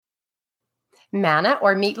Manna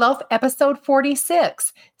or Meatloaf, episode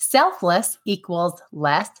 46. Selfless equals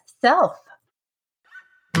less self.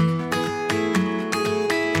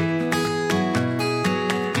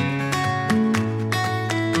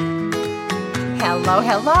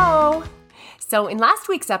 Hello. So in last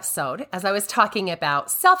week's episode, as I was talking about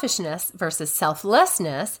selfishness versus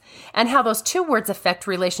selflessness and how those two words affect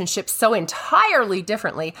relationships so entirely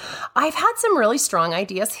differently, I've had some really strong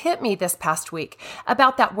ideas hit me this past week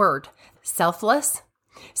about that word, selfless.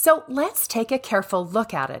 So let's take a careful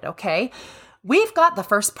look at it, okay? We've got the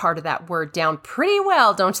first part of that word down pretty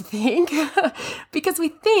well, don't you think? Because we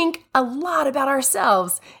think a lot about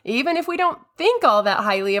ourselves. Even if we don't think all that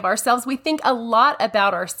highly of ourselves, we think a lot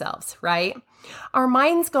about ourselves, right? Our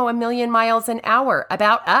minds go a million miles an hour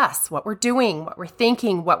about us, what we're doing, what we're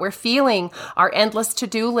thinking, what we're feeling, our endless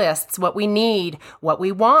to-do lists, what we need, what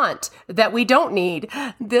we want, that we don't need.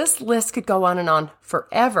 This list could go on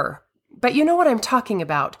forever. But you know what I'm talking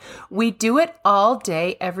about. We do it all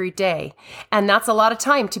day, every day. And that's a lot of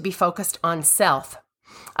time to be focused on self.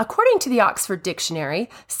 According to the Oxford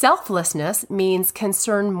Dictionary, selflessness means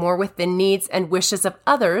concern more with the needs and wishes of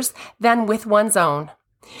others than with one's own.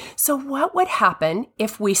 So what would happen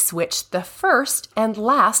if we switched the first and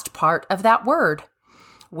last part of that word?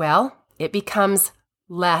 Well, it becomes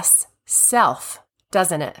less self,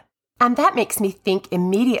 doesn't it? And that makes me think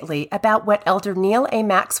immediately about what Elder Neal A.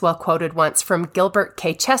 Maxwell quoted once from Gilbert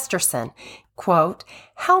K. Chesterton. Quote,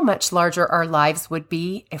 "How much larger our lives would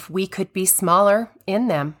be if we could be smaller in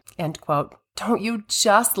them." End quote. Don't you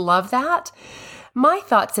just love that? My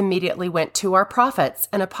thoughts immediately went to our prophets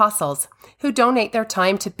and apostles who donate their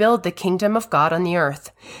time to build the kingdom of God on the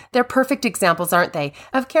earth. They're perfect examples, aren't they,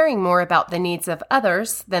 of caring more about the needs of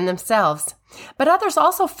others than themselves. But others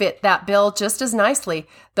also fit that bill just as nicely.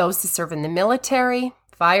 Those who serve in the military,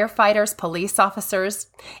 firefighters, police officers,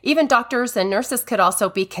 even doctors and nurses could also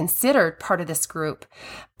be considered part of this group.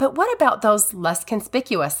 But what about those less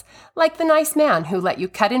conspicuous, like the nice man who let you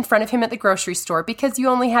cut in front of him at the grocery store because you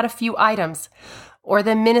only had a few items? Or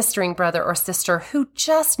the ministering brother or sister who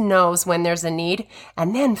just knows when there's a need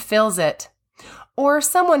and then fills it? Or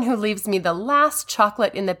someone who leaves me the last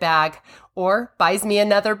chocolate in the bag or buys me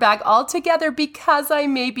another bag altogether because I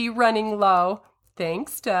may be running low?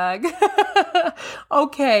 Thanks, Doug.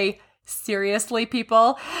 Okay, seriously,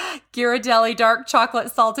 people. Ghirardelli dark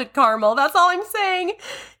chocolate salted caramel. That's all I'm saying.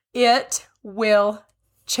 It will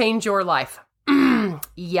change your life.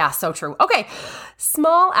 Yeah, so true. Okay,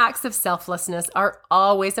 small acts of selflessness are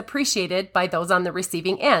always appreciated by those on the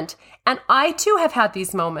receiving end. And I too have had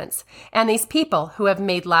these moments and these people who have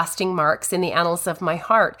made lasting marks in the annals of my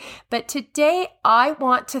heart. But today I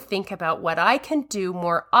want to think about what I can do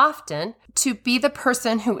more often to be the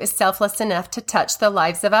person who is selfless enough to touch the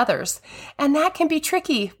lives of others. And that can be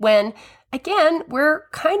tricky when, again, we're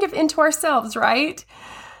kind of into ourselves, right?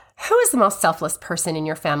 Who is the most selfless person in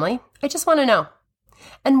your family? I just want to know.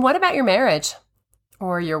 And what about your marriage?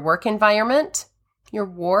 Or your work environment? Your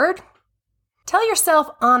ward? Tell yourself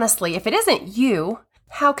honestly, if it isn't you,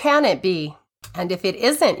 how can it be? And if it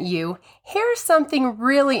isn't you, here's something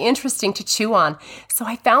really interesting to chew on. So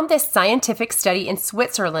I found this scientific study in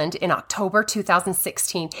Switzerland in October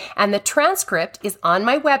 2016, and the transcript is on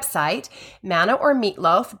my website,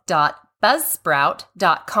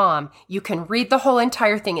 mannaormeatloaf.buzzsprout.com. You can read the whole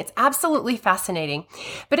entire thing. It's absolutely fascinating.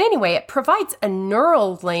 But anyway, it provides a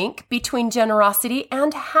neural link between generosity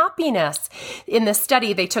and happiness. In the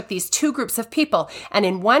study, they took these two groups of people, and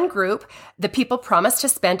in one group, the people promised to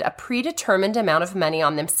spend a predetermined amount of money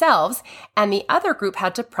on themselves, and the other group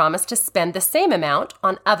had to promise to spend the same amount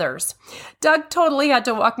on others. Doug totally had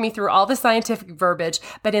to walk me through all the scientific verbiage,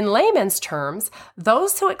 but in layman's terms,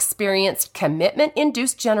 those who experienced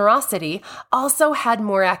commitment-induced generosity also had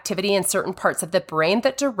more activity in certain parts of the brain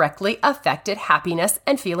that directly affected happiness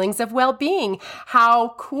and feelings of well-being.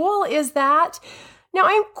 How cool is that? Now,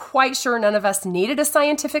 I'm quite sure none of us needed a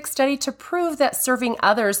scientific study to prove that serving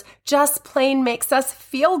others just plain makes us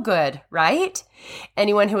feel good, right?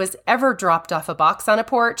 Anyone who has ever dropped off a box on a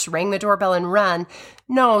porch, rang the doorbell, and run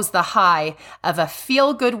knows the high of a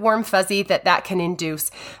feel-good warm fuzzy that can induce.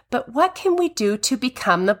 But what can we do to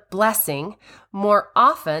become the blessing more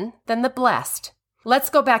often than the blessed? Let's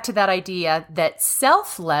go back to that idea that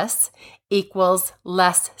selfless equals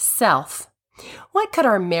less self. What could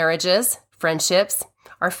our marriages, friendships,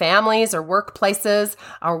 our families or workplaces,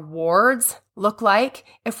 our wards look like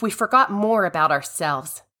if we forgot more about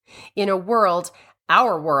ourselves? In a world,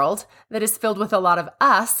 our world, that is filled with a lot of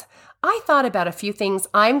us, I thought about a few things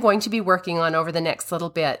I'm going to be working on over the next little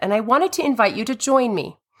bit, and I wanted to invite you to join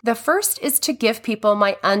me. The first is to give people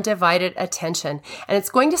my undivided attention, and it's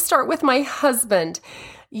going to start with my husband.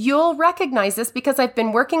 You'll recognize this because I've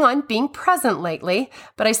been working on being present lately,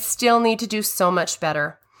 but I still need to do so much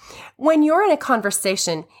better. When you're in a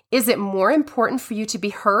conversation, is it more important for you to be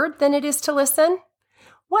heard than it is to listen?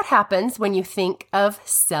 What happens when you think of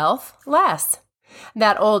self-less?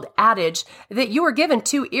 That old adage that you were given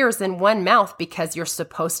 2 ears and 1 mouth because you're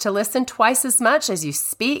supposed to listen twice as much as you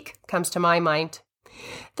speak comes to my mind.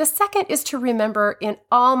 The second is to remember in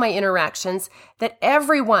all my interactions that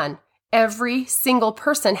every single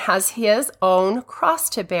person has his own cross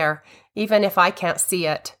to bear, even if I can't see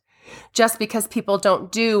it. Just because people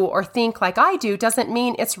don't do or think like I do doesn't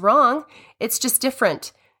mean it's wrong. It's just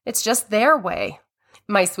different. It's just their way.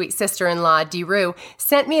 My sweet sister-in-law, Dee Rue,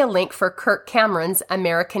 sent me a link for Kirk Cameron's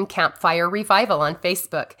American Campfire Revival on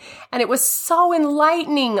Facebook, and it was so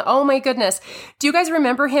enlightening. Oh my goodness. Do you guys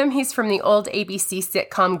remember him? He's from the old ABC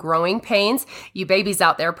sitcom Growing Pains. You babies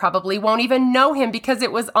out there probably won't even know him because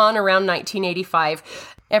it was on around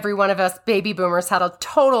 1985. Every one of us baby boomers had a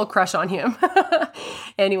total crush on him.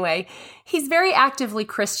 Anyway, he's very actively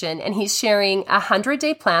Christian, and he's sharing a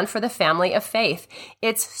 100-day plan for the family of faith.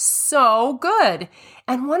 It's so good.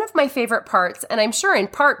 And one of my favorite parts, and I'm sure in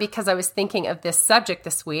part because I was thinking of this subject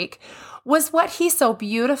this week, was what he so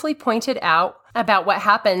beautifully pointed out about what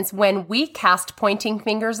happens when we cast pointing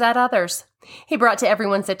fingers at others. He brought to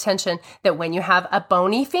everyone's attention that when you have a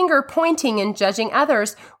bony finger pointing and judging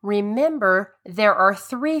others, remember there are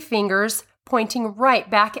 3 fingers pointing right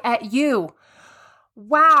back at you.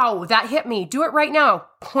 Wow, that hit me. Do it right now.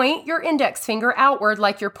 Point your index finger outward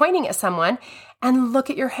like you're pointing at someone and look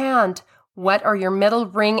at your hand. What are your middle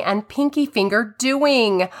ring and pinky finger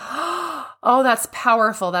doing? Oh, that's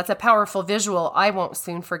powerful. That's a powerful visual I won't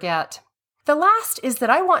soon forget. The last is that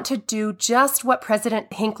I want to do just what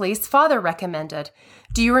President Hinckley's father recommended.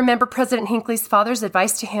 Do you remember President Hinckley's father's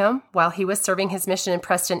advice to him while he was serving his mission in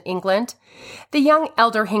Preston, England? The young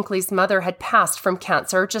elder Hinckley's mother had passed from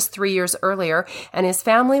cancer just 3 years earlier, and his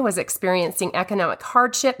family was experiencing economic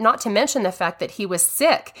hardship, not to mention the fact that he was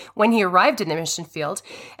sick when he arrived in the mission field.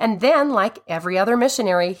 And then, like every other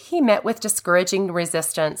missionary, he met with discouraging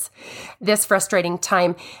resistance. This frustrating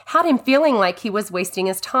time had him feeling like he was wasting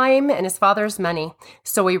his time and his father's money.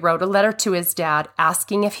 So he wrote a letter to his dad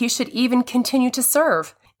asking if he should even continue to serve.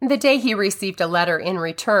 The day he received a letter in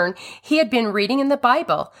return, he had been reading in the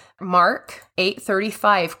Bible, Mark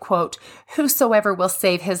 8:35, quote, "Whosoever will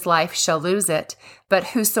save his life shall lose it, but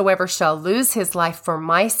whosoever shall lose his life for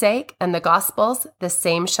my sake and the gospel's, the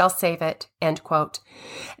same shall save it," end quote.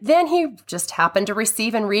 Then he just happened to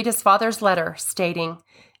receive and read his father's letter, stating,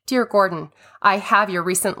 "Dear Gordon, I have your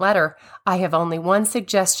recent letter. I have only one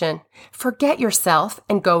suggestion. Forget yourself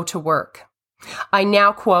and go to work." I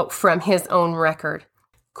now quote from his own record.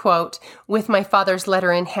 Quote, "With my father's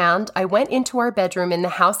letter in hand, I went into our bedroom in the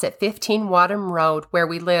house at 15 Wadham Road, where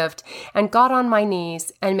we lived, and got on my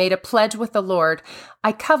knees and made a pledge with the Lord.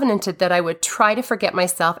 I covenanted that I would try to forget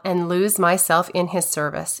myself and lose myself in his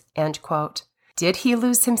service." End quote. Did he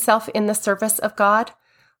lose himself in the service of God?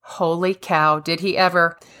 Holy cow, did he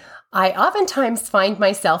ever. I oftentimes find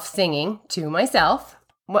myself singing to myself.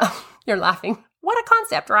 Well, you're laughing. What a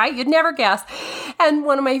concept, right? You'd never guess. And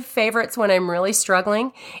one of my favorites when I'm really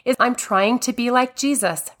struggling is I'm trying to be like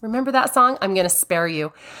Jesus. Remember that song? I'm going to spare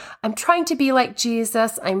you. I'm trying to be like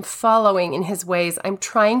Jesus. I'm following in his ways. I'm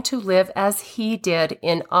trying to live as he did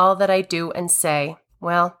in all that I do and say.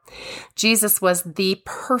 Well, Jesus was the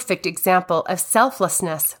perfect example of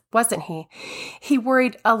selflessness, wasn't he? He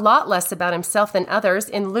worried a lot less about himself than others.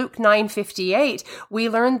 In Luke 9:58, we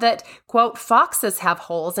learned that, quote, "Foxes have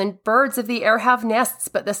holes and birds of the air have nests,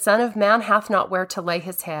 but the Son of Man hath not where to lay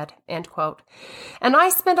his head," end quote. And I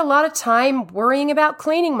spent a lot of time worrying about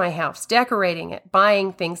cleaning my house, decorating it,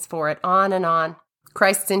 buying things for it, on and on.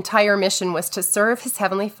 Christ's entire mission was to serve his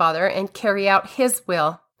heavenly Father and carry out his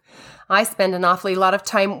will. I spend an awfully lot of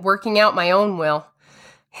time working out my own will.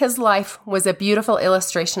 His life was a beautiful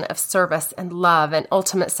illustration of service and love and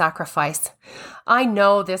ultimate sacrifice. I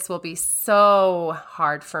know this will be so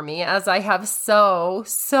hard for me as I have so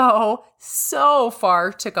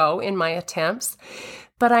far to go in my attempts.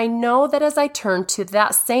 But I know that as I turn to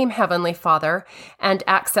that same Heavenly Father and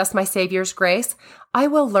access my Savior's grace, I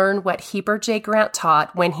will learn what Heber J. Grant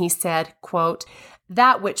taught when he said, quote,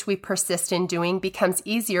 "That which we persist in doing becomes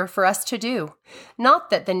easier for us to do. Not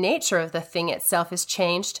that the nature of the thing itself is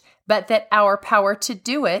changed, but that our power to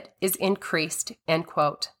do it is increased," end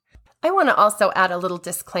quote. I want to also add a little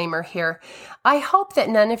disclaimer here. I hope that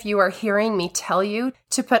none of you are hearing me tell you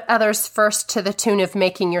to put others first to the tune of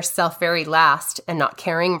making yourself very last and not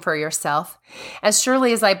caring for yourself. As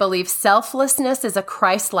surely as I believe selflessness is a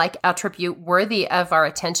Christ-like attribute worthy of our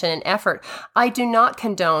attention and effort, I do not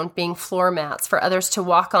condone being floor mats for others to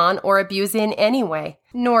walk on or abuse in any way.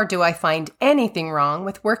 Nor do I find anything wrong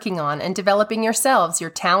with working on and developing yourselves, your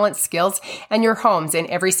talents, skills, and your homes in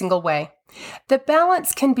every single way. The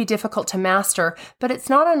balance can be difficult to master, but it's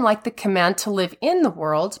not unlike the command to live in the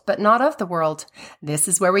world, but not of the world. This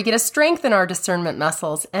is where we get to strengthen our discernment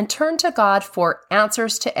muscles and turn to God for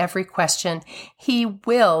answers to every question. He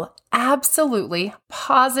will absolutely,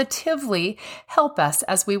 positively help us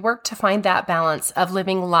as we work to find that balance of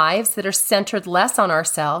living lives that are centered less on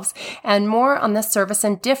ourselves and more on the service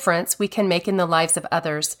and difference we can make in the lives of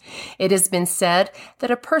others. It has been said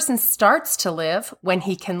that a person starts to live when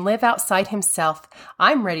he can live outside himself.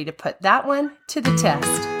 I'm ready to put that one to the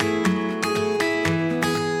test.